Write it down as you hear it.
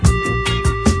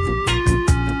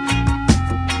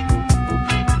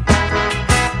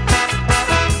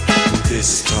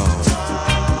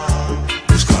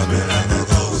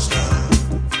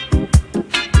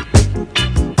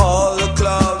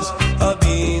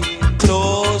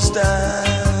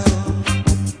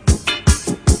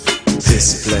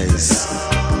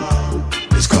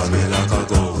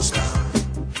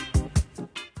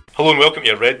Hello and welcome to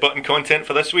your Red Button content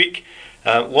for this week.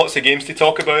 Lots of games to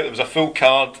talk about. There was a full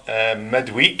card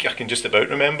midweek, I can just about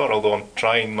remember, although I'm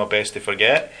trying my best to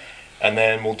forget. And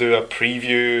then we'll do a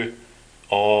preview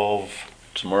of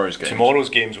tomorrow's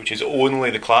games, which is only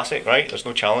the Classic, right? There's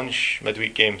no challenge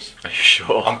midweek games. Are you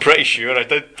sure? I'm pretty sure.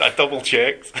 I double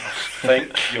checked. I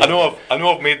know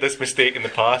I've made this mistake in the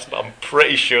past, but I'm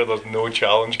pretty sure there's no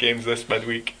challenge games this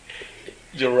midweek.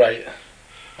 You're right.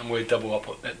 I'm going to double up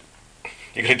on it.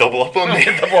 You're going to double up on me?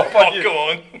 Double up on you. Come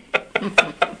on.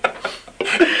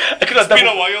 It's been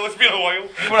a while.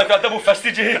 When I got double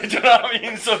fisted you, do you know what I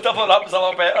mean? So double up was a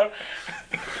lot better.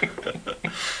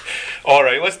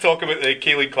 Alright, let's talk about the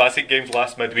K-League Classic games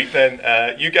last midweek then.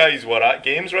 You guys were at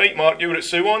games, right? Mark, you were at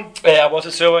Suwon? I was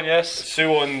at Suwon, yes.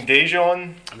 Suwon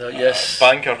Daejeon. Yes.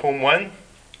 Banker home win.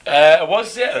 It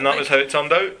was, yeah. And that was how it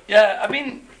turned out? Yeah, I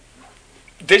mean,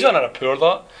 Daejeon are a poor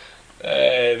lot.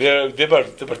 They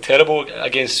were terrible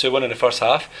against Suwon in the first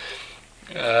half.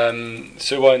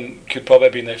 Suwon could probably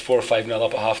have been like 4 or 5-0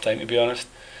 up at half time, to be honest.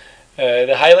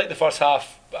 The highlight the first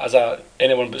half, as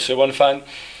anyone but Suwon fan,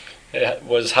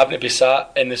 was having to be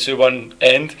sat in the Suwon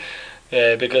end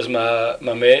because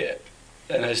my mate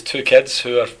and his 2 kids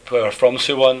who are from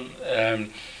Suwon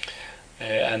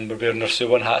and were wearing their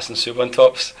Suwon hats and Suwon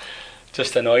tops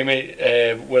just to annoy me,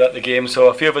 were at the game. So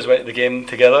a few of us went to the game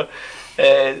together.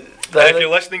 If you're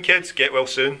listening, kids, get well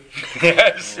soon.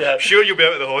 Yes, yeah. Sure, you'll be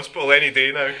out of the hospital any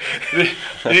day now.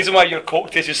 The reason why your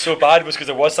Coke tasted so bad was because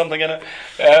there was something in it.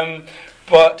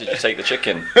 But did you take the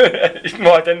chicken?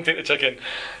 No, I didn't take the chicken.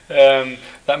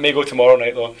 That may go tomorrow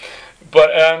night though.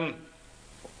 But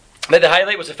the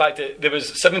highlight was the fact that there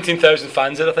was 17,000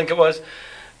 fans there, I think it was,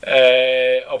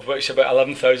 of which about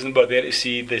 11,000 were there to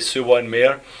see the Suwon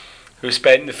mayor, who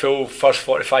spent the full first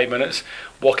 45 minutes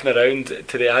walking around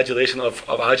to the adulation of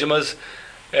Ajumas.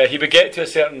 He would get to a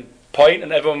certain point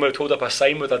and everyone would hold up a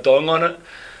sign with a dong on it.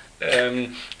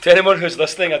 To anyone who's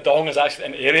listening, a dong is actually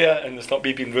an area, and it's not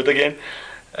me being rude again.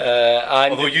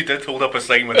 Although you did hold up a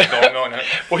sign with a dong on it.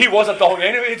 Well, he was a dong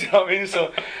anyway, do you know what I mean?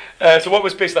 So what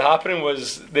was basically happening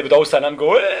was they would all stand up and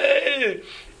go, "Hey!"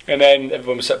 And then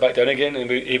everyone would sit back down again, and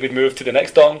he would move to the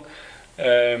next dong,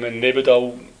 and they would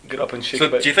all get up and shake. So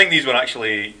do you think these were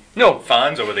actually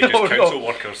fans, or were they just council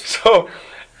workers? So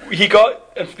he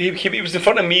was in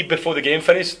front of me before the game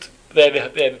finished.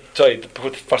 Before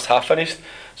the first half finished,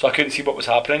 so I couldn't see what was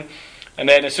happening. And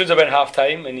then as soon as I went half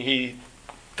time and he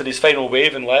did his final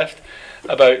wave and left,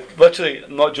 literally,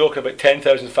 I'm not joking, about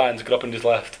 10,000 fans got up and just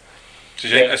left. So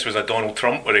you think this was a Donald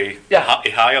Trump where he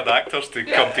hired actors to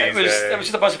come to his... It was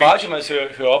just a bunch of Ajumas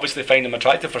who obviously find him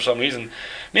attractive for some reason.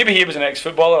 Maybe he was an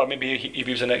ex-footballer, or maybe he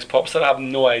was an ex-pop star. I have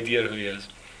no idea who he is.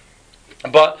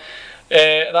 But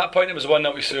at that point it was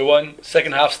 1-0 to Suwon.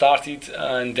 Second half started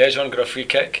and Daejeon got a free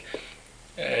kick.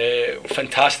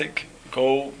 Fantastic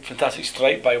goal, fantastic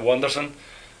strike by Wanderson.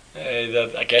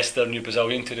 I guess their new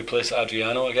Brazilian to replace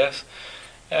Adriano, I guess.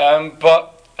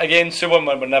 But again,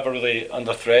 Suwon were never really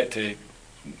under threat to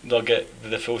not get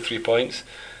the full 3 points.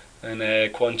 And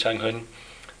Kwon Chang-hoon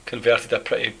converted a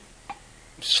pretty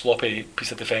sloppy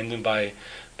piece of defending by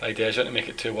Daejeon to make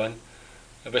it 2-1.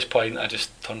 At which point I just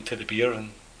turned to the beer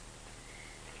and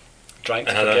drank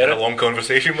to forget it. Had a long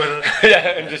conversation with it. Yeah,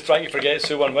 and just trying to forget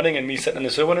Suwon winning and me sitting in the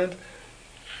Suwon end.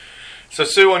 So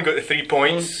Suwon got the 3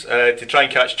 points to try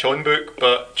and catch Chonbuk,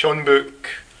 but Chonbuk,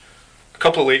 a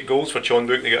couple of late goals for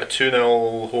Chonbuk. They got a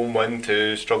 2-0 home win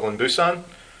to struggling Busan.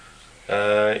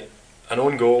 An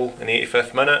own goal in the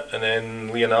 85th minute, and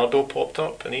then Leonardo popped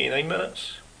up in 89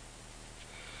 minutes.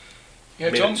 Yeah,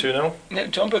 made it 2-0. Yeah,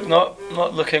 Chonbuk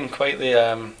not looking quite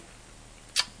the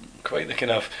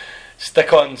kind of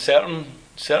stick on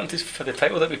certainties for the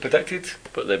title that we predicted.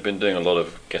 But they've been doing a lot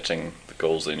of getting the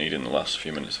goals they need in the last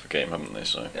few minutes of the game, haven't they?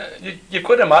 So you've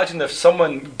got to imagine if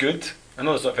someone good, I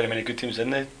know there's not very many good teams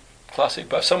in the Classic,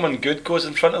 but if someone good goes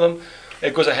in front of them,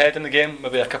 it goes ahead in the game,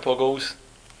 maybe a couple of goals.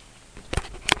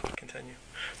 Continue.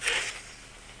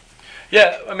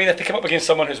 Yeah, I mean, if they come up against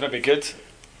someone who's maybe good,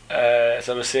 as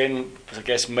I was saying, which I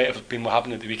guess might have been what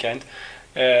happened at the weekend,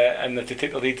 and if they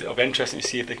take the lead, it'll be interesting to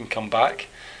see if they can come back.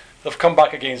 They've come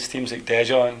back against teams like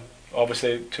Daejeon,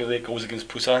 obviously 2 late goals against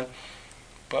Busan,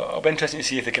 but it'll be interesting to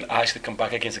see if they can actually come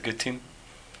back against a good team.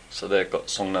 So they've got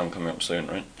Songnam coming up soon,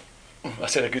 right? I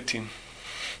said a good team.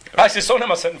 Actually, Songnam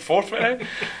are sitting 4th right now,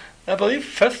 I believe,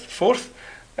 5th, 4th.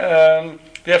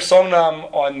 They have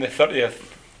Songnam on the 30th.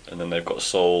 And then they've got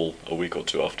Seoul a week or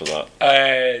 2 after that.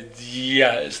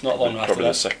 Yeah, it's not long after that. Probably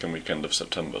the second weekend of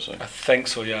September. So I think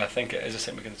so. Yeah, I think it is the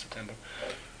second weekend of September.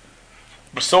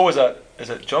 But Seoul is it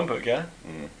Jeonbuk, yeah?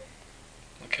 Mm.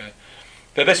 Okay.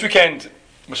 But this weekend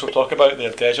which we'll talk about,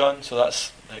 they're Dejon, so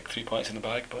that's like 3 points in the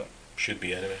bag. But should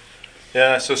be anyway.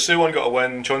 Yeah, so Suwon got a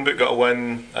win, Jeonbuk got a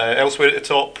win. Elsewhere at the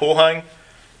top, Pohang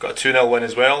got a 2-0 win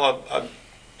as well.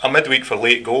 A midweek for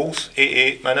late goals,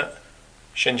 88th minute,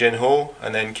 Shin Jin Ho,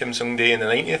 and then Kim Sung Dae in the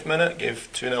 90th minute gave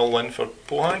 2-0 win for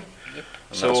Pohang. Yep.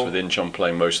 And so that's with Incheon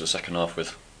playing most of the second half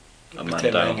with a man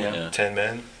 10 down. men, yeah. 10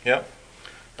 men, yeah.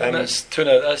 And that's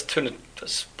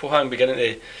Pohang beginning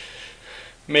to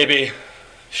maybe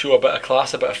show a bit of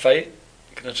class, a bit of fight.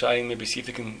 Going to try and maybe see if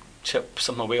they can chip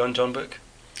something away on Jeonbuk.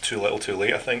 Too little, too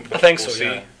late, I think. I think we'll so, see.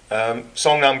 yeah.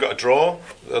 Songnam got a draw.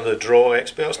 They're the draw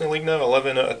experts in the league now,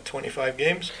 11 out of 25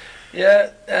 games. Yeah,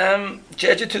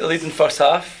 Jeju took the lead in the first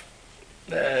half.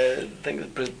 I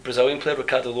think the Brazilian player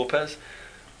Ricardo Lopez.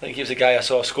 I think he was the guy I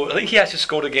saw score. I think he actually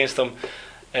scored against them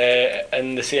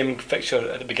in the same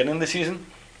fixture at the beginning of the season.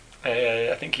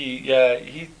 I think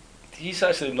he's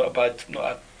actually not a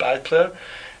bad player.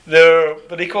 The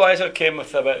equaliser came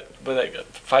with like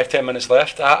 5-10 minutes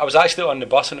left. I was actually on the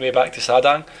bus on the way back to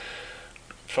Sadang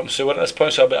from Suwon at this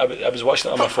point, so I was watching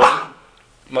it on my phone,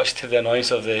 much to the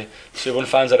annoyance of the Suwon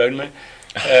fans around me.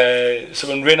 So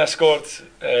when Reina scored,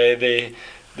 the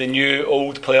new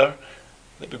old player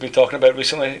that we've been talking about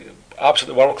recently,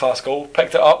 absolutely world class goal,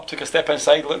 picked it up, took a step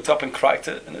inside, looked up and cracked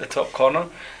it into the top corner,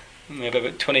 maybe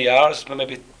about 20 yards,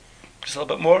 maybe just a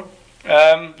little bit more.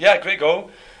 Great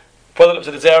goal. Whether it was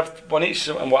a deserved one each,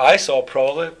 and what I saw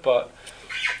probably, but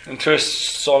in true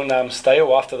Songnam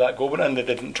style, after that goal went in, they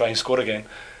didn't try and score again.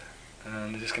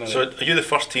 And they just kind of. So, are you the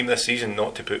first team this season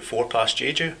not to put 4 past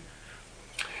Jeju?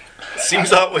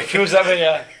 Seems that way. Feels that way,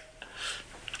 yeah.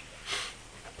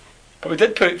 But we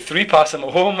did put 3 past them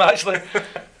at home, actually.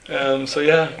 So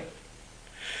yeah.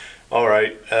 All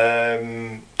right.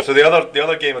 So the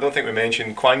other game, I don't think we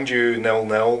mentioned, Gwangju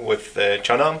 0-0 with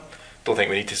Chunam. Don't think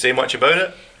we need to say much about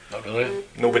it. Not really.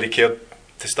 Nobody cared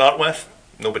to start with.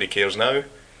 Nobody cares now.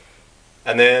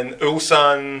 And then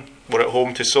Ulsan were at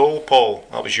home to Seoul. Paul,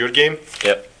 that was your game.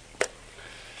 Yep.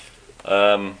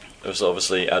 It was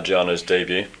obviously Adriano's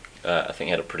debut. I think he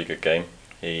had a pretty good game.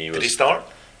 Did he start?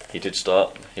 He did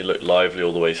start. He looked lively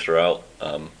all the way throughout,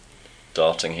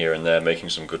 darting here and there,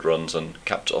 making some good runs, and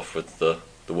capped it off with the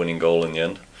winning goal in the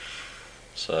end.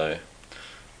 So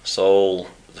Seoul,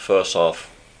 the first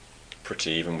half,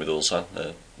 pretty even with Ulsan.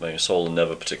 Seoul are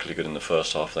never particularly good in the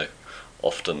first half. They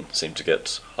often seem to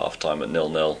get half time at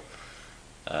 0-0.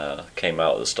 Came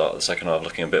out at the start of the second half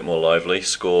looking a bit more lively.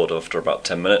 Scored after about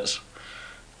 10 minutes.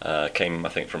 Came, I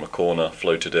think, from a corner,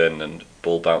 floated in, and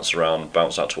ball bounced around,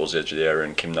 bounced out towards the edge of the area,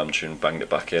 and Kim Nam-chun banged it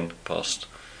back in past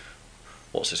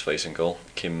what's his face in goal,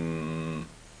 Kim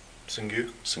Sung-gu.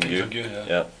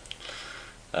 Yeah.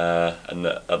 And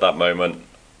at that moment,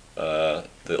 the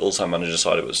Ulsan manager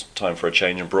decided it was time for a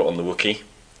change and brought on the Wookie,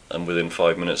 and within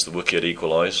 5 minutes the Wookie had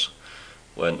equalised.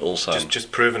 When Ulsan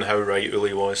just proving how right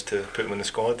Uli was to put him in the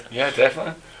squad. Yeah,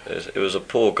 definitely. It was a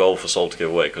poor goal for Seoul to give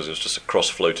away, because it was just a cross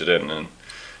floated in, and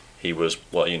he was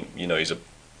he's a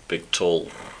big tall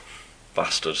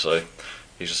bastard, so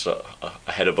he's just a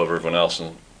head above everyone else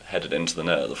and headed into the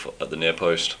net at the near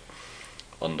post,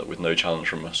 with no challenge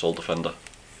from a Seoul defender.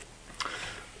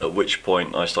 At which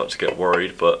point I started to get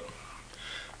worried, but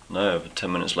no.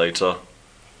 10 minutes later,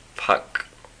 Park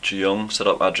Ji-young set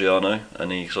up Adriano,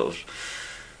 and he sort of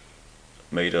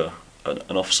made an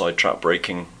offside trap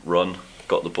breaking run,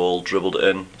 got the ball, dribbled it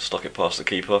in, stuck it past the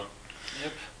keeper,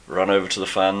 ran over to the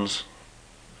fans,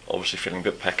 obviously feeling a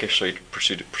bit peckish, so he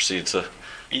proceeded to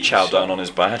chow down on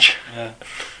his badge. Yeah.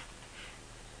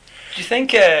 Do you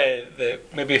think that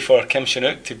maybe for Kim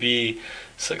Shin-wook to be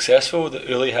successful, that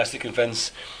Uli has to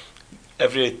convince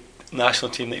every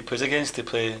national team that he plays against to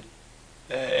play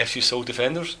FC Seoul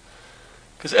defenders?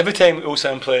 Because every time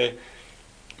Ulsan play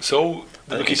Seoul,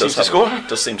 the rookie seems to score. He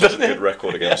does seem to have a good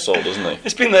record against Seoul, doesn't he?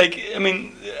 It's been like, I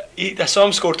mean, I saw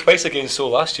him score twice against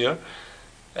Seoul last year.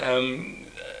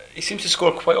 He seems to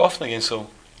score quite often against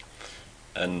Seoul.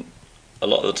 And a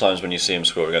lot of the times when you see him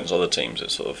score against other teams,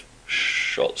 it's sort of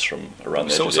shots from around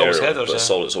the edge of the area. Headers, but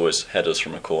Seoul, it's always headers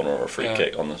from a corner or a free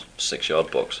kick on the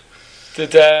 6-yard box.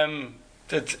 Did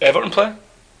Everton play?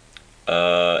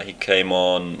 He came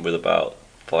on with about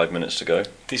 5 minutes to go.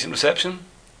 Decent reception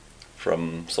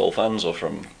from Seoul fans or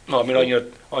from? No, I mean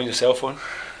on your cell phone.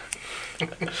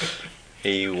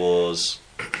 He was.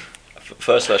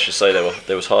 Firstly, I should say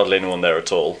there was hardly anyone there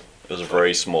at all. It was a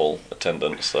very small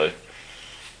attendance, so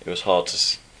it was hard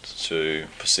to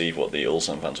perceive what the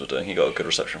Ulsan fans were doing. He got a good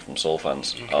reception from Seoul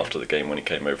fans after the game when he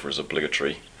came over as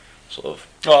obligatory sort of.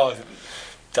 Oh,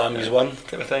 damn, he's won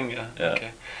type of thing. Yeah.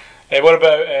 Okay. What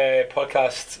about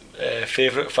podcast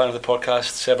favourite fan of the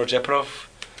podcast, Sever Jeparov?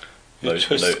 who's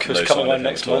no coming sign on of him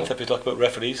next at all. month if we talk about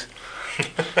referees.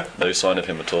 No sign of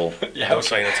him at all. Yeah, No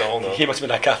sign at all, no. He must have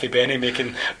been a Cafe Benny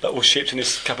making little shapes in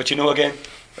his cappuccino again.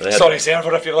 They had- Sorry,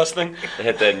 server, if you're listening. They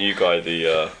had their new guy,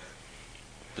 the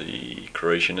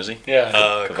Croatian, is he? Yeah.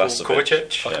 Kovacevic.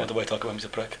 Kovacic. Fuck, I want to talk about him, he's a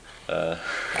prick.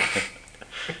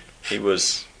 He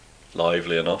was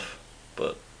lively enough,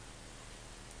 but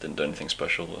didn't do anything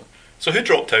special. But So who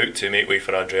dropped out to make way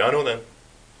for Adriano then?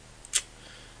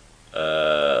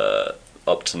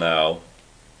 up to now,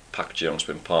 Park Ji-young's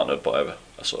been partnered by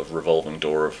a sort of revolving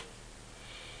door of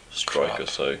strikers. Crap.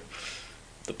 So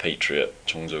the Patriot,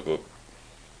 Chung So-guk,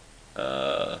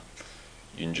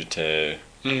 Yoon Ju-tae,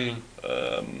 So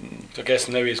I guess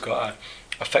now he's got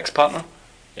a fixed partner,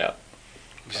 yeah,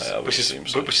 I would which assume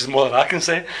so. is more than I can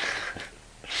say.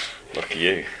 Lucky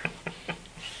you.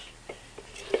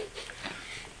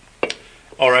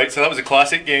 Alright, so that was the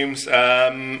classic games.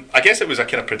 I guess it was a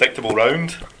kind of predictable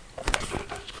round.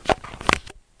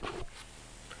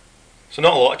 So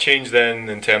not a lot of change then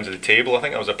in terms of the table. I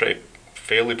think that was a pretty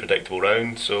fairly predictable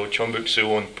round. So Chonbuk,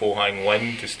 Suwon, Pohang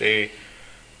win to stay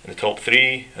in the top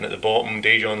three, and at the bottom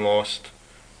Daejeon lost,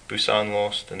 Busan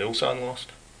lost, and Ulsan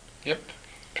lost. Yep,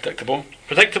 predictable.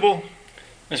 Predictable.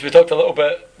 As we talked a little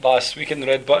bit last week in the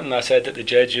Red Button, I said that the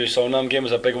Jeju Songnam game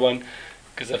was a big one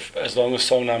because as long as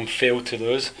Songnam failed to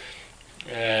lose,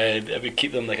 it would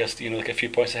keep them like a few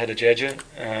points ahead of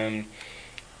Jeju.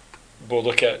 We'll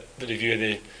look at the review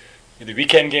of the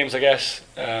weekend games, I guess,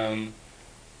 in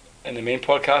the main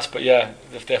podcast. But yeah,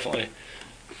 they've definitely,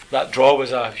 that draw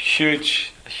was a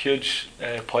huge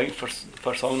point for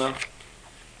Songnam.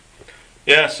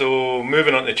 Yeah, so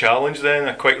moving on to the challenge then,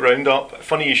 a quick roundup.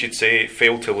 Funny you should say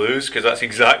failed to lose, because that's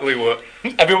exactly what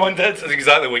Everyone did. that's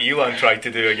exactly what Elan tried to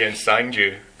do against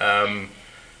Sangju.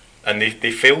 And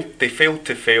they failed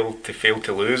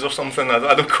to lose or something.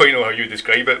 I don't quite know how you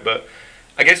describe it, but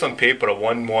I guess on paper a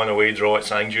 1-1 away draw at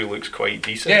Sangju looks quite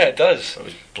decent. Yeah, it does. It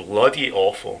was bloody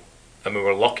awful, and we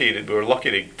were lucky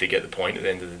to get the point at the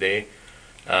end of the day.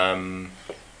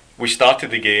 We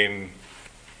started the game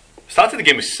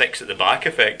with 6 at the back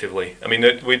effectively. I mean,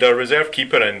 we had our reserve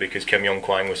keeper in because Kim Yong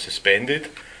Kwang was suspended,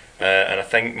 and I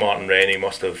think Martin Rennie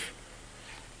must have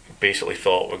basically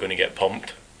thought we're going to get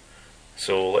pumped,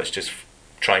 so let's just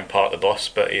try and park the bus.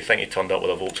 But I think he turned up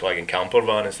with a Volkswagen camper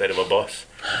van instead of a bus.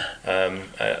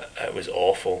 It was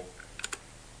awful.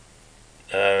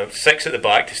 6 at the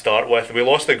back to start with. We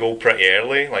lost the goal pretty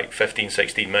early, like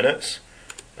 15-16 minutes,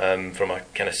 from a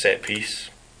kind of set piece.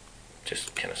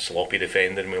 Just kind of sloppy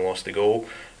defending, and we lost the goal.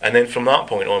 And then from that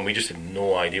point on, we just had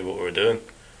no idea what we were doing.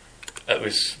 It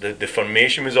was the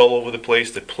formation was all over the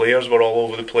place. The players were all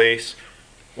over the place.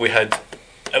 We had,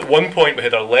 at one point, we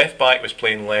had our left back was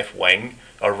playing left wing,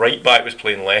 our right back was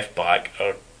playing left back,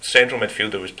 our central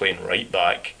midfielder was playing right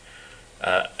back,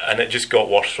 and it just got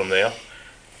worse from there.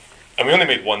 And we only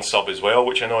made one sub as well,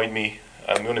 which annoyed me.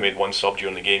 We only made one sub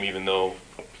during the game, even though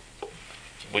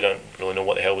we don't really know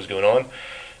what the hell was going on.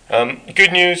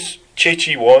 Good news,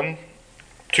 Chechi won,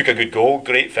 took a good goal,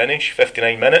 great finish,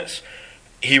 59 minutes.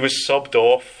 He was subbed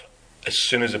off as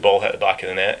soon as the ball hit the back of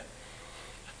the net,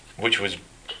 which was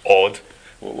odd.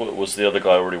 Was the other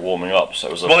guy already warming up? So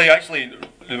it was Well, he actually,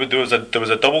 there was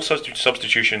a double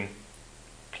substitution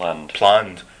planned.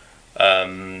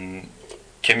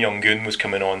 Kim Jong-gun was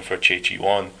coming on for Chechi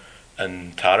Won,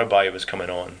 and Tarabai was coming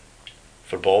on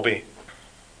for Bobby.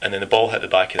 And then the ball hit the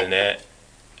back of the net,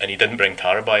 and he didn't bring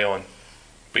Tarabai on,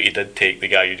 but he did take the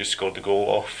guy who just scored the goal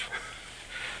off.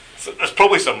 So there's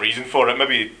probably some reason for it.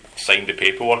 Maybe he signed the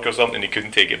paperwork or something, he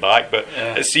couldn't take it back, but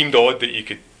it seemed odd that you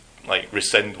could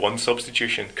rescind one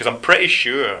substitution, because I'm pretty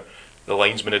sure the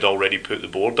linesman had already put the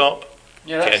board up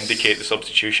to indicate the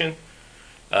substitution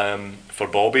for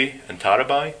Bobby and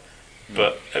Tarabai.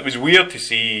 But it was weird to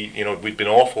see, we'd been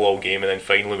awful all game, and then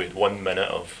finally we had 1 minute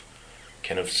of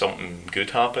kind of something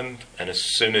good happened, and as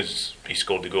soon as he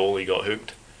scored the goal, he got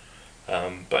hooked.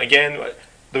 But again,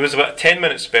 there was about a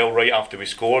 10-minute spell right after we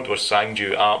scored where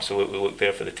Sangju absolutely looked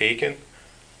there for the taking,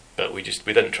 but we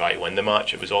didn't try to win the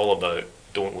match. It was all about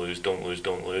don't lose,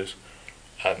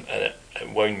 and it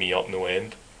wound me up no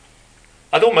end.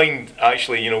 I don't mind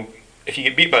actually, if you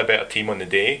get beat by a better team on the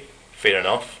day, fair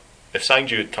enough. If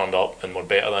Sangju had turned up and were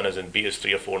better than us and beat us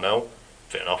 3 or 4-0,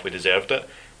 fair enough, we deserved it.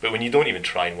 But when you don't even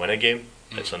try and win a game,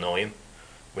 it's annoying.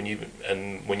 When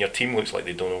your team looks like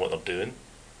they don't know what they're doing,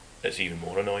 it's even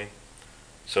more annoying.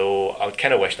 So I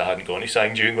kind of wished I hadn't gone to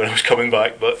Sangju when I was coming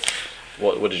back. But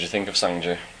What did you think of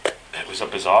Sangju? it was a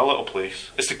bizarre little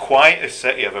place. It's the quietest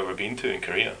city I've ever been to in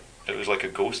Korea. It was like a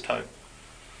ghost town.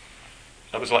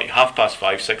 It was like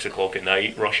 5:30, 6 o'clock at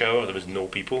night, rush hour. There was no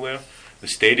people there. The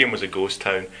stadium was a ghost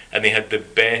town, and they had the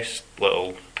best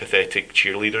little pathetic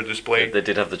cheerleader display. They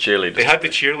did have the cheerleaders. They had the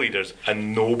cheerleaders,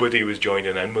 and nobody was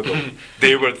joining in with them.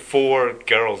 They were 4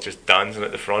 girls just dancing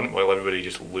at the front while everybody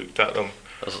just looked at them.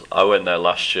 I went there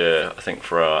last year, I think,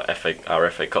 for our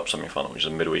FA Cup semi-final, which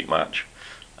is a midweek match,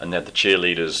 and they had the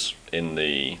cheerleaders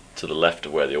to the left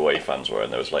of where the away fans were,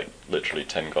 and there was like literally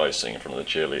 10 guys singing in front of the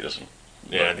cheerleaders. And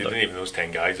yeah, they didn't even those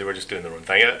 10 guys. They were just doing their own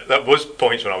thing. That was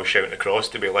points when I was shouting across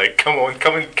to be like, "Come on,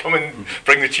 come and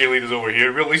bring the cheerleaders over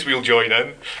here. At least we'll join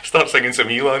in. Start singing some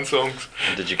Elan songs."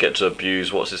 Did you get to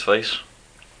abuse what's his face?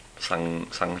 Sang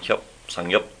Yup.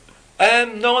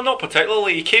 No, not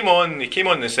particularly. He came on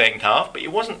in the second half, but he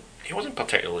wasn't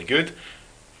particularly good.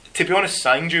 To be honest,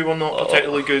 Sangju were not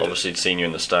particularly good. Obviously, he'd seen you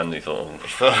in the stand. He thought,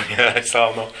 yeah,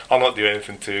 so I'll not do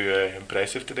anything too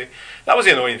impressive today. That was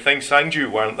the annoying thing. Sangju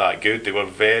weren't that good. They were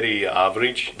very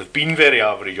average. They've been very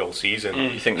average all season.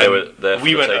 You think they were there for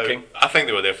the taking? I think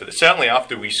they were there for the. Certainly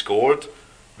after we scored,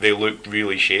 they looked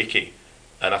really shaky.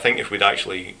 And I think if we'd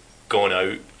actually gone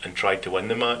out and tried to win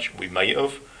the match, we might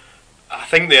have. I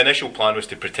think the initial plan was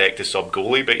to protect the sub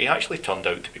goalie, but he actually turned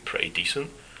out to be pretty decent.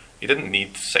 He didn't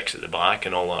need 6 at the back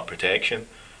and all that protection.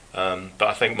 But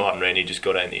I think Martin Rennie just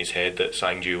got it into his head that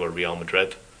Sangju were Real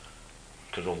Madrid,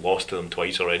 because we've lost to them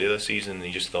twice already this season, and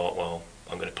he just thought, well,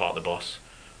 I'm going to park the bus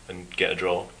and get a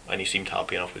draw. And he seemed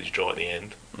happy enough with his draw at the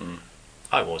end.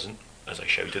 I wasn't, as I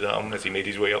shouted at him as he made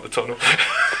his way up the tunnel.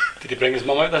 Did he bring his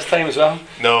mum out this time as well?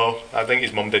 No, I think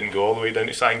his mum didn't go all the way down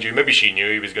to Sangju. Maybe she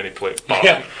knew he was going to play.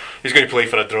 Yeah. He was going to play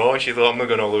for a draw, and she thought, I'm not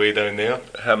going all the way down there.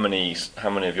 How many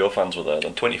of your fans were there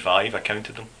then? 25, I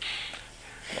counted them.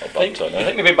 Not a bad turnout. I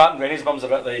think maybe Martin Rennie's mum's a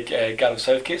bit like Gareth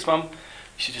Southgate's mum. You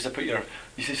should just have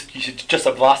you should just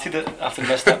have blasted it after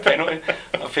missed that penalty,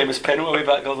 that famous penalty way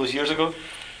back all those years ago.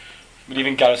 But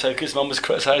even Gareth Southgate's mum was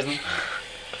criticising.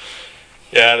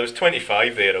 Yeah, there was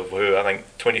 25 there, of who I think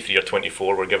 23 or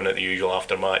 24 were giving it the usual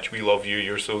after match. We love you,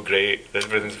 you're so great,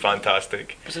 everything's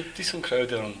fantastic. It was a decent crowd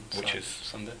there on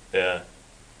Sunday. Yeah.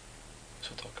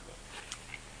 So talk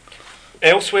about.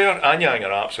 Elsewhere, Anyang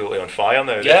are absolutely on fire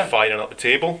now. They're firing up the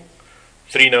table.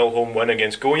 3-0 home win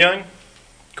against Goyang.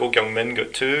 Go Kyung Min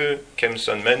got 2. Kim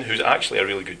Sun Min, who's actually a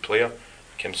really good player.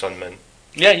 Kim Sun Min.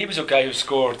 Yeah, he was a guy who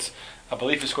scored, I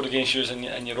believe he scored against you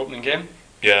in your opening game.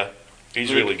 Yeah.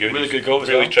 He's really good. Really good goal as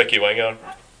Really well. tricky winger.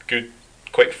 Good,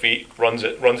 quick feet. Runs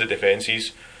the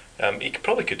defences. He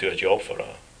probably could do a job for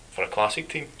a classic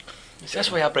team. Is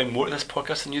this why I bring more to this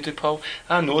podcast than you do, Paul?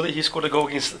 I know that he scored a goal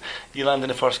against Eland in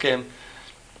the first game.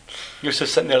 You're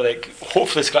just sitting there like,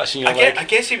 hopefully scratching your leg. I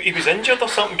guess he was injured or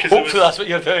something. Hopefully that's what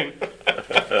you're doing.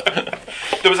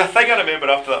 There was a thing I remember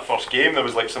after that first game. There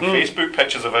was like some Facebook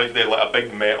pictures of how they had like a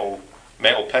big metal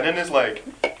pin in his leg.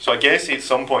 So I guess at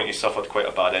some point he suffered quite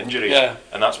a bad injury. Yeah.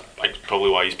 And that's probably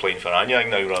why he's playing for Anyang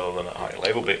now rather than at a higher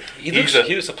level. But he was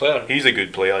a player. He's a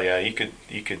good player. Yeah, he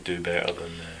could do better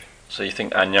than. So you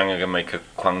think Anyang are going to make a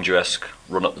Gwangju-esque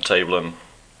run up the table and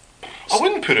I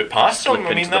wouldn't put it past them.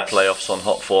 slip into the playoffs on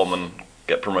hot form and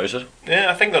get promoted? Yeah,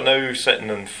 I think they're now sitting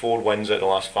on 4 wins out of the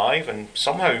last 5, and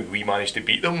somehow we managed to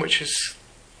beat them, which is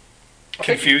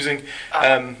confusing.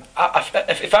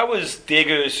 If I was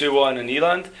Daegu, Suwon and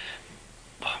Eland,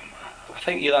 I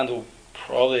think Eland will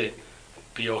probably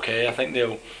be okay. I think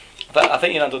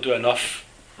Eland will do enough.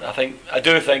 I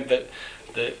do think that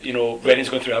Reading's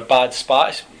going through a bad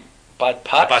patch. Bad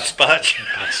spatch.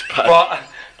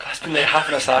 But that's been like half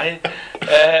an aside. But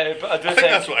I think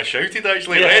that's what I shouted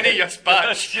actually. Yeah. Rennie, you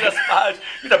spatch. You're a spatch.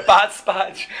 You're a bad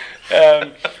spatch.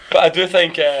 But I do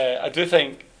think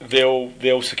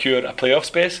they'll secure a playoff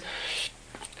space.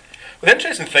 Well, the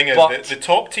interesting thing is that the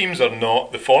top teams are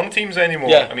not the form teams anymore.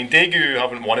 Yeah. I mean, Daegu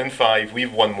haven't won in 5.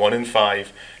 We've won 1 in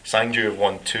 5. Sangju have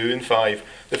won 2 in 5.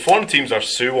 The form teams are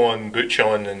Suwon,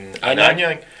 Bucheon, and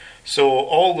Anyang. So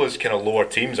all those kind of lower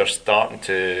teams are starting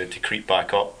to creep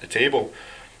back up the table.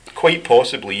 Quite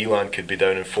possibly, Eland could be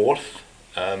down in 4th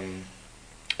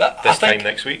this time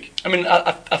next week. I mean,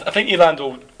 I think Eland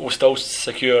will still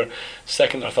secure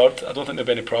 2nd or 3rd. I don't think there'll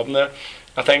be any problem there.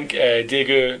 I think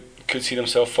Daegu could see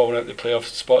themselves falling out the playoff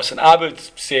spots, and I would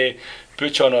say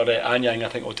Bucheon or Anyang I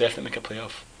think will definitely make a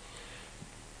playoff.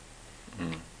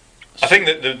 I think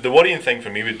that the worrying thing for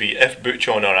me would be if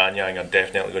Bucheon or Anyang are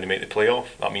definitely going to make the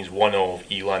playoff, that means one of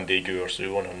Eland, Daegu or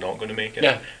Suwon are not going to make it.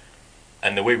 Yeah.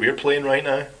 And the way we're playing right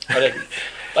now, I think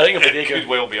it'll be it Daegu. could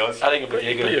well be us. I think it'll be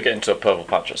Daegu. But you'll get into a purple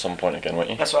patch at some point again, won't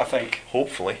you? That's what I think.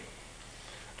 Hopefully.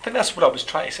 I think that's what I was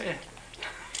trying to say.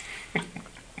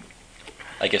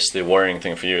 I guess the worrying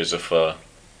thing for you is if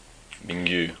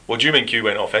Mingyu. Well, Ju Min-kyu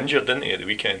went off injured, didn't he, at the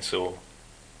weekend? So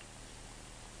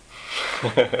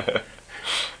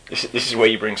This is where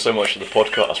you bring so much to the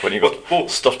podcast when you've got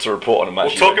stuff to report on a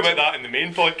match. We'll talk about that in the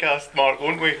main podcast, Mark,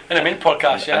 won't we? In the main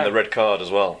podcast, yeah. And the red card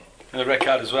as well. And the red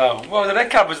card as well. Well, the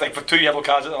red card was like for 2 yellow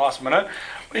cards at the last minute.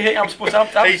 What do you think I'm supposed to have?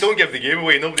 Hey, don't give the game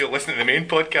away. Nobody will listen to the main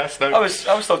podcast now. I was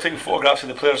still taking photographs of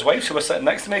the players' wives who were sitting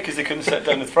next to me because they couldn't sit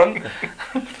down the front.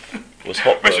 Was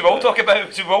hot. Which we all talk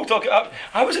about.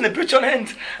 I was in the Butchon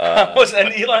end. I wasn't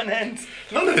in the Elan end.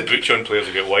 None of the Butchon players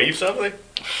have got wives, have they?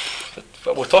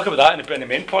 But we'll talk about that in the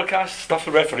main podcast. Stuff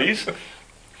for referees.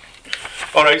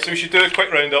 Alright, so we should do a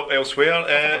quick roundup elsewhere.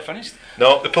 We're finished.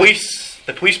 No, the police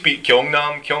beat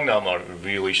Gyeongnam. Gyeongnam are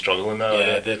really struggling now.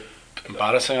 Yeah, they're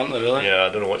embarrassing, aren't they, really? Yeah, I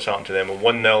don't know what's happened to them. A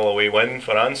 1-0 away win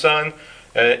for Ansan.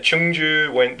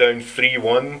 Chungju went down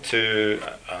 3-1 to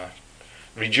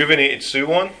rejuvenated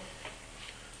Suwon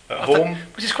at home.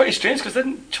 Which is quite strange because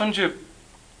didn't Chungju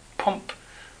pump,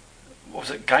 what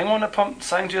was it, Gangwon that pumped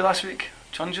Sangju last week?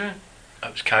 Chungju?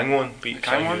 It was Kangwon beat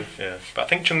Kangwon? Sangju. Yeah, but I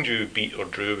think Chungju beat or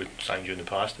drew with Sangju in the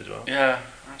past as well. Yeah,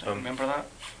 I don't remember that.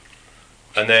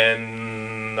 And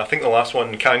then I think the last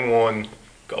one, Kangwon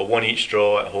got a 1-1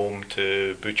 draw at home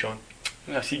to Bucheon.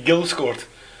 Yeah, I see Gill scored.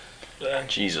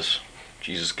 Jesus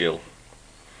Gill.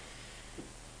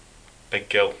 Big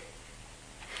Gill.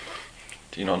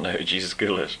 Do you not know who Jesus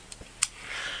Gill is?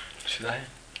 Should I?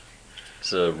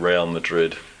 It's a Real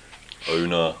Madrid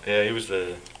owner. Yeah, he was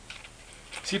the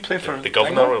playing for the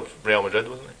governor Gangwon? of Real Madrid,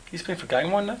 wasn't he? He's playing for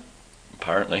Gangwon now?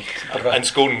 Apparently. And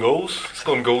scoring goals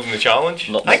in the challenge.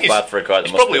 Not I think bad for a guy that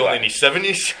he's must probably be only back. in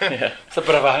his 70s. Yeah. It's a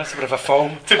bit of a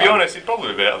foam. To be honest, he'd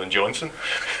probably be better than Johnson.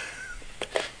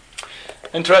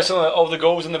 Interestingly, all the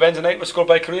goals in the Wednesday night were scored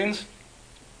by Koreans.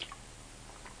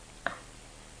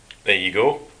 There you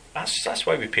go. That's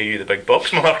why we pay you the big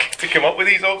bucks, Mark, to come up with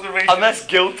these observations. Unless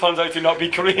Gill turns out to not be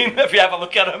Korean, if you have a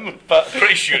look at him. But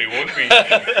Pretty sure he won't be.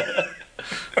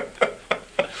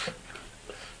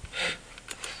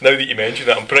 Now that you mention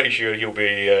that, I'm pretty sure he'll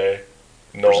be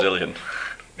not Brazilian.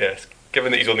 Yes,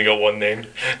 given that he's only got one name.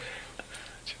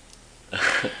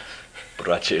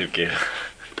 Brasil Gill.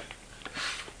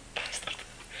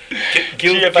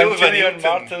 Giovanni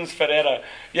Martins Ferreira.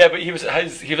 Yeah, but he was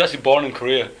actually born in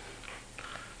Korea.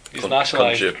 He's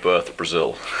nationalised. Country of birth,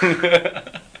 Brazil.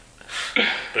 But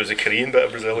it was a Korean bit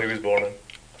of Brazil he was born in.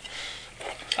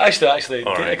 Actually,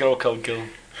 All a right. girl called Gill.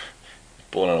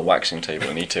 Born on a waxing table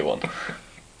in Itaewon.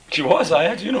 She was,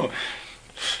 how do you know?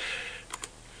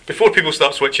 Before people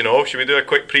start switching off, should we do a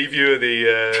quick preview of the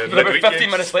We're about midweek 15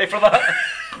 games? minutes late for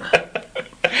that.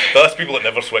 That's people that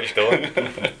never switched on.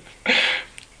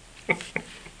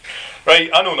 Right,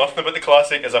 I know nothing about the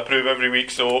Classic as I prove every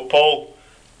week, so Paul,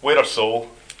 where are Seoul?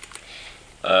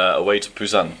 Away to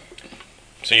Busan.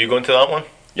 So you going to that one?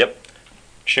 Yep.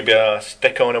 Should be a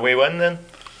stick-on away win then?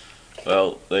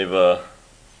 Well, they've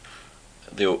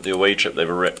the away trip they've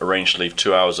arranged to leave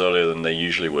 2 hours earlier than they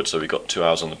usually would, so we got 2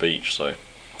 hours on the beach. So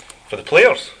For the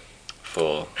players?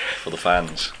 for the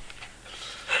fans.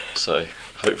 So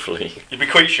hopefully, You'd be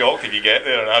quite shocked if you get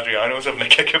there and Adriano's having a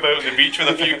kickabout on the beach with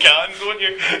a few cans, won't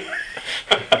you?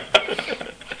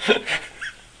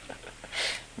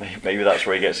 maybe that's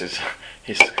where he gets his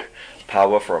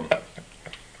power from.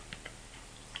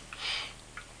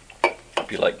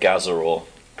 Be like Gaza or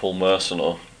Paul Merson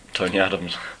or Tony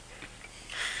Adams.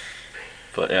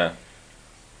 But yeah,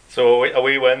 So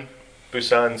away win,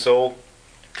 Busan, Seoul.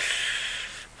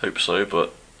 hope so.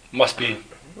 But Must be.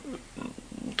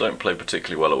 don't play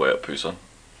particularly well away at Busan.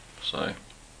 So,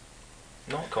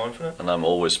 Not confident. and I'm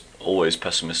always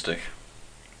pessimistic.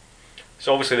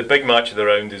 So obviously the big match of the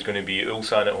round is going to be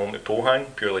Ulsan at home to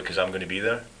Pohang, purely because I'm going to be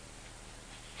there.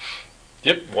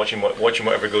 Yep. Watching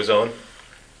whatever goes on.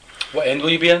 What end will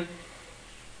you be in?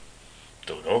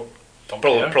 Don't know. Don't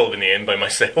Probably care. probably in the end by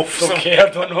myself. Don't care,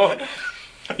 don't know.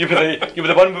 You'll be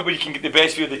the one where you can get the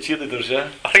best view of the cheerleaders, yeah?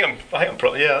 I think I'm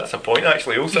probably, yeah, that's a point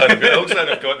actually. Ulsan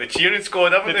have got the cheering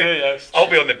squad, haven't They they? do, yes. I'll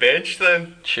be on the bench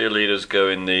then. Cheerleaders go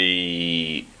in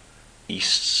the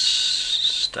east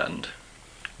stand.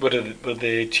 Were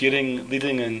the cheering,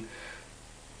 leading and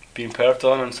being perved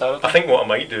on Saturday? I think what I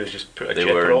might do is just put a They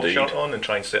were Chekhov indeed. shirt on and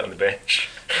try and sit on the bench.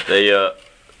 They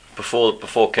before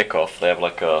kickoff they have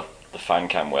like the fan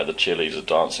cam where the cheerleaders are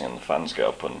dancing and the fans get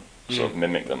up and sort of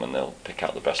mimic them, and they'll pick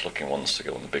out the best looking ones to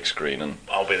go on the big screen and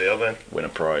I'll be there then. win a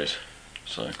prize.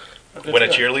 So Win a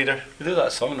cheerleader. They do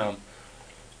that song now.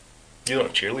 You don't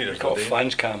have cheerleaders, It's called do you?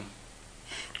 flange cam.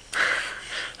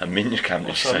 a minion cam, did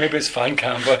you So say? maybe it's fan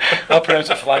cam, but I'll pronounce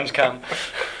it flange cam.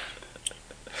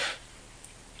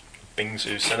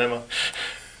 Bingsu Cinema.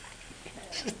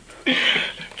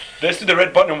 Let's do the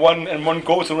red button in one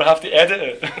go, so we don't have to edit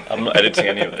it. I'm not editing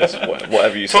any of this.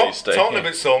 Whatever you say, stay. Talking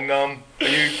about Songnam, are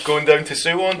you going down to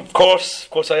Suwon? Of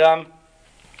course I am.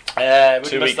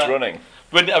 2 weeks running.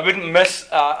 I wouldn't miss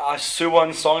a Suwon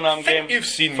Songnam I game. think you've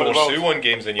seen for more the world. Suwon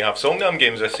games than you have Songnam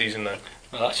games this season then.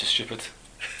 Well, that's just stupid.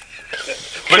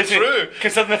 But it's true.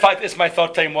 Considering the fact it's my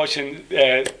third time watching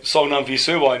Songnam v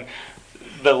Suwon,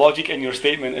 the logic in your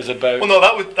statement is about. Well, no,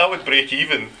 that would break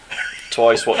even.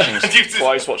 Twice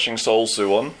watching Seoul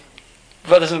Suwon.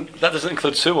 That doesn't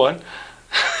include Suwon.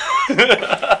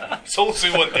 Seoul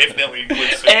Suwon definitely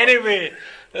includes Suwon. Anyway,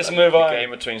 let's move on.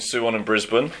 Game between Suwon and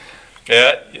Brisbane.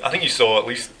 Yeah, I think you saw at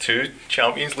least 2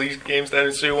 Champions League games down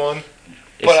in Suwon.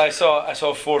 But I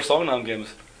saw 4 Songnam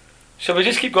games. Shall we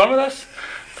just keep going with this?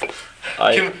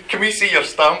 Can we see your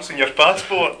stamps and your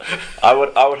passport? I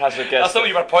would hazard a guess. That's not what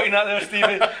you were pointing at there,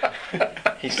 Stevie.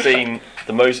 He's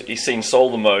seen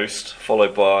Seoul the most,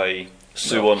 followed by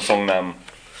Suwon, Songnam.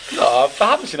 No, I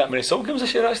haven't seen that many Seoul games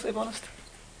this year, actually, to be honest.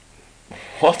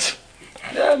 What?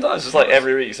 Yeah, no, It's just like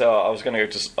every week. So I was going to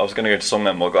go to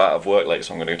Songnam. Well, I got out of work late,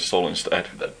 so I'm going to go to Seoul instead.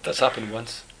 That's happened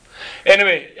once.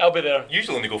 Anyway, I'll be there.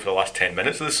 Usually only go for the last 10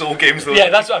 minutes of the Seoul games though.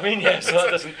 Yeah, that's what I mean. Yeah, so that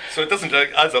doesn't. So it doesn't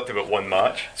adds up to about 1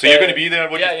 match. So you're going to be there.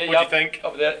 What do you think?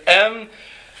 Up there.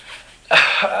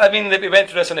 I mean, we went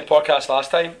through this in the podcast last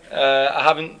time.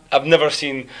 I've never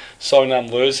seen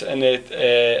Songnam lose in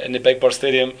the Big Bird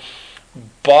Stadium,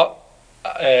 but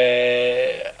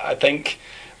I think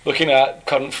looking at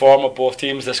current form of both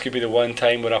teams, this could be the one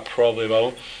time where I probably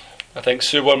will. I think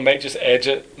Suwon might just edge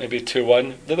it, maybe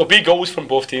 2-1. There'll be goals from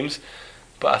both teams,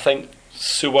 but I think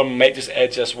Suwon might just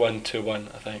edge this 1-2-1.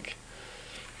 I think.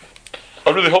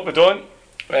 I really hope they don't.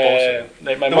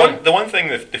 The one thing,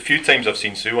 the few times I've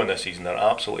seen Suwon this season, they're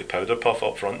absolutely powder puff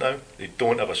up front now. They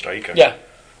don't have a striker. Yeah.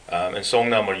 And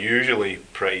Songnam are usually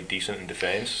pretty decent in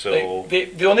defence. So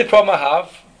the only problem I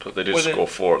have. But they did score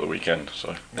 4 at the weekend,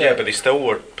 so. Yeah, but they still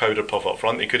were powder puff up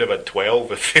front. They could have had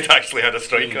 12 if they'd actually had a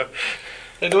striker.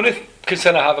 The only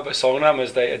concern I have about Songnam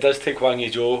is that it does take Hwang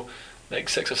Hee-jo like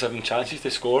 6 or 7 chances to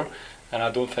score, and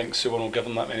I don't think Suwon will give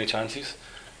them that many chances.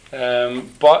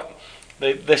 But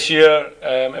this year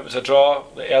it was a draw.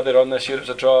 Earlier on this year it was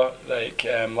a draw.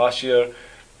 Last year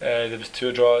there was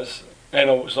 2 draws.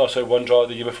 No, it was not 1 draw.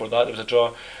 The year before that there was a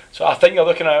draw. So I think you're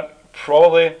looking at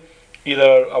probably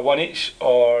either a 1 each,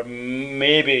 or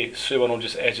maybe Suwon will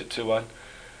just edge it 2-1.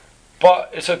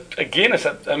 But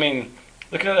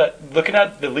looking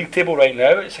at the league table right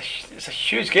now, it's a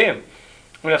huge game.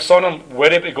 I mean, if Songnam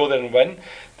were able to go there and win,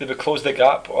 they would close the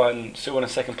gap on Suwon in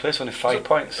second place, only 5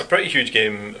 points. A pretty huge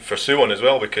game for Suwon as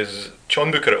well, because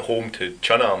Jeonbuk are at home to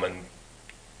Cheonnam, and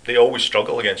they always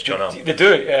struggle against Cheonnam. They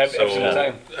do every single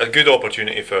time. A good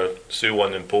opportunity for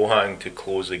Suwon and Pohang to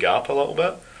close the gap a little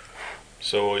bit.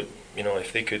 So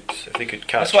if they could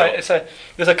catch That's why up.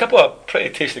 there's a couple of pretty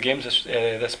tasty games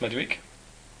this midweek.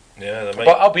 Yeah, there might.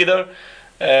 But I'll be there.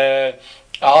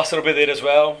 Alistair will be there as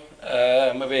well.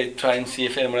 Maybe try and see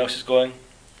if anyone else is going.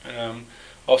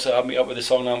 Also, I'll meet up with the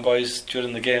Songnam boys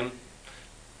during the game,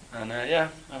 and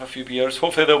have a few beers.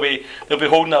 Hopefully, they'll be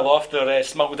holding aloft their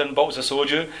smuggled in bottles of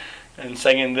soju and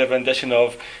singing their rendition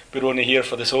of "We're only here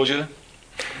for the soju"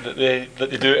 that they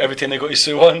do every time they go to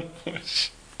Suwon.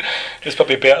 It's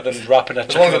probably better than rapping a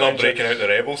As long as chicken they're not engine. breaking out the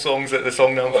rebel songs that the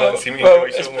Songnam fans seem to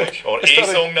enjoy so much, or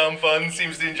Songnam fan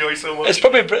seems to enjoy so much. It's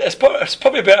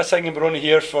probably better singing "We're only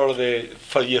here for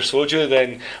your soju"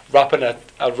 than wrapping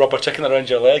a rubber chicken around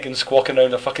your leg and squawking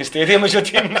around a fucking stadium as your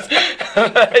team. Do you know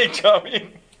what I mean?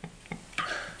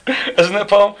 Isn't it,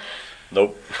 Paul?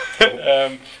 Nope.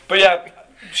 But yeah,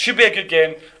 should be a good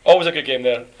game. Always a good game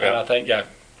there. Yeah. And I think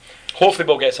hopefully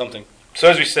we'll get something. So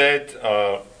as we said,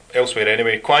 elsewhere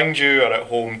anyway, Gwangju are at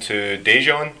home to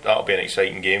Daejeon. That'll be an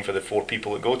exciting game for the 4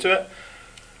 people that go to it.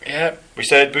 Yeah. We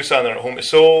said Busan are at home to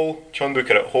Seoul, Jeonbuk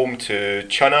are at home to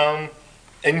Cheonnam,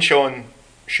 Incheon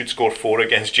should score 4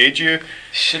 against Jeju,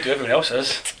 Should do, everyone else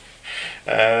is.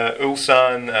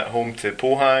 Ulsan at home to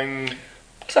Pohang.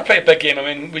 It's a pretty big game. I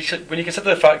mean, when you consider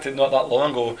the fact that not that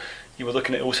long ago you were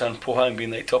looking at Ulsan and Pohang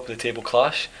being like top of the table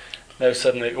clash, now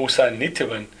suddenly Ulsan need to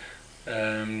win.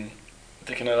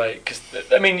 They kind of because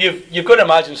I mean you've got to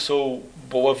imagine Seoul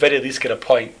will at very least get a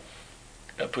point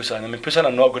at Busan. I mean Busan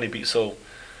are not going to beat Seoul.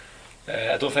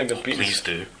 I don't think they've beaten. Please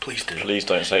do. Please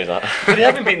don't say that. But they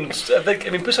haven't beaten.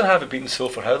 Busan haven't beaten Seoul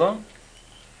for how long?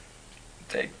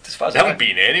 As far as They haven't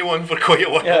beaten anyone for quite a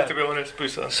while, Yeah. to be honest,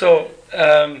 Busan. So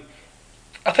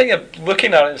I think you're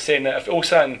looking at it and saying that if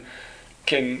Ulsan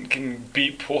can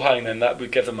beat Pohang, then that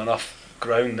would give them enough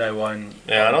ground now on.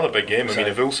 Yeah, another big game. I mean, Ulsan.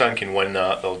 if Ulsan can win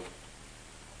that,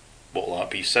 what will that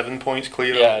be? 7 points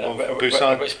clear of At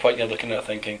Busan. which point you're looking at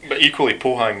thinking. But equally,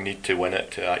 Pohang need to win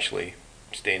it to actually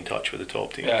stay in touch with the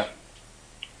top teams. Yeah.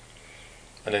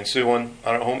 And then Suwon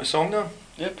are at home to Songnam.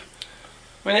 Yep.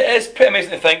 I mean, it is pretty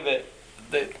amazing to think that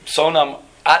Songnam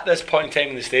at this point in time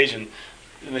in the season,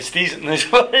 at this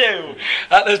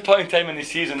point in time in the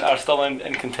season, are still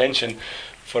in contention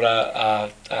for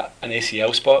an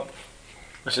ACL spot,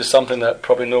 which is something that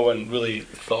probably no one really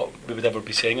thought we would ever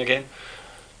be saying again.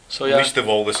 So yeah, Least of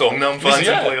all the Songnam fans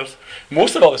and players.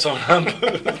 most of all the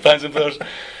Songnam fans and players.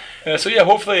 So yeah,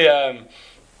 hopefully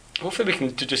we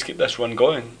can just keep this run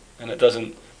going, and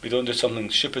we don't do something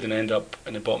stupid and end up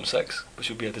in the bottom 6, which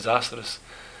would be a disastrous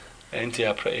end to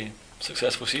a pretty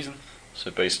successful season.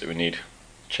 So basically, we need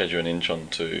Jeju and Incheon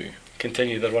to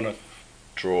Continue the run of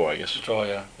draw, I guess. draw,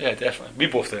 yeah, definitely. We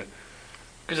both do.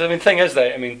 Because I mean, the thing is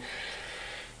that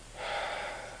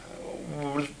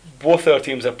both our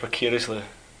teams are precariously.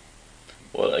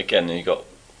 Well, again, you got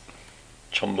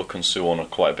Jeonbuk and Suwon are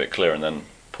quite a bit clear, and then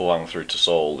Pohang through to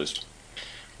Seoul is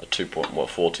a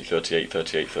 40, 38,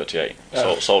 38, 38.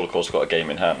 Yeah. Seoul, of course, got a game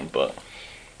in hand, but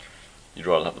you'd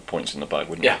rather have the points in the bag,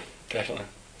 wouldn't Yeah, definitely.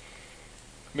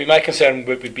 I mean, my concern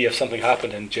would be if something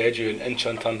happened and Jeju and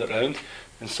Incheon turned it round,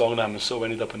 and Songnam and so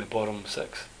ended up in the bottom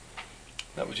 6.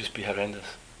 That would just be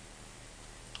horrendous.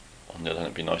 you? On the other hand,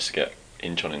 it'd be nice to get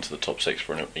Incheon into the top 6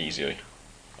 for an easy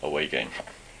away game,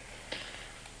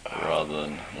 rather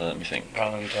than, let me think.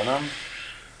 Rather than Jeonnam,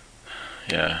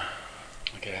 Yeah.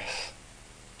 I guess.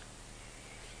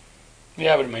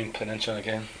 Yeah, I wouldn't mind playing Incheon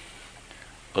again.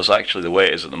 Because actually, the way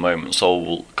it is at the moment, Seoul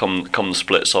will come the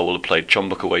split. Seoul will have played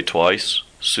Jeonbuk away twice,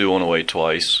 Suwon away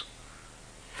twice,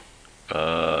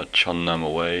 Cheonnam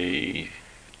away.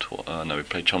 No, we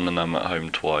played Cheonnam at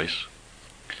home twice,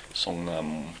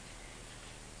 Songnam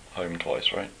home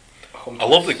twice, right? I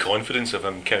love the confidence of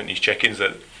him counting his chickens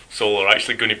that Seoul are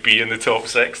actually going to be in the top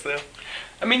 6 there.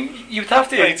 I mean, you'd have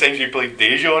to. How many times you played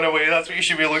Daejeon away, that's what you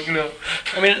should be looking at.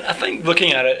 I mean, I think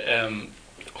looking at it,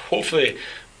 hopefully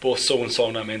both Seoul and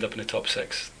Songnam end up in the top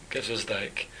 6.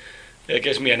 It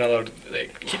gives me another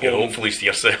Hopefully to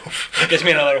yourself. It gives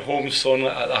me another home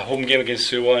a home game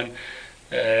against Suwon,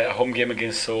 a home game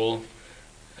against Seoul.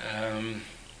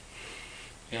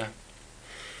 Yeah,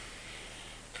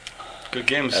 good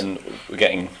games. And we're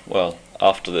getting, well,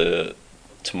 after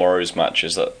tomorrow's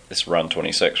matches, that it's round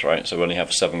 26, right? So we only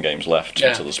have 7 games left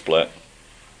until the split.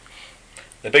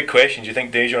 The big question, do you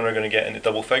think Daejeon are going to get into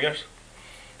double figures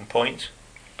in points?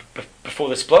 Before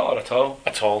the split or at all?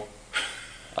 At all.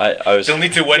 I was They'll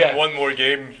need to win one more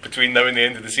game between now and the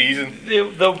end of the season.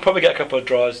 They'll probably get a couple of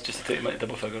draws just to take them into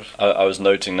double figures. I was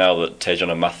noting now that Daejeon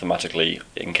are mathematically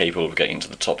incapable of getting to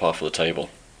the top half of the table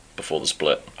before the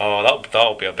split. Oh,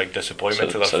 that'll be a big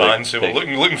disappointment to their so fans who were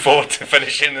looking forward to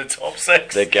finishing in the top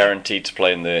 6. They're guaranteed to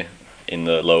play in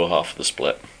the lower half of the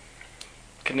split.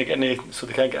 Can they get any? So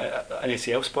they can't get an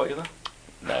ACL spot either.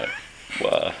 No,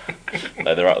 well,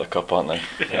 no, they're out of the cup, aren't they?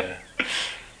 Yeah.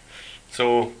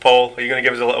 So, Paul, are you going to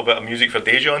give us a little bit of music for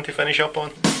Daejeon to finish up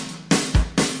on?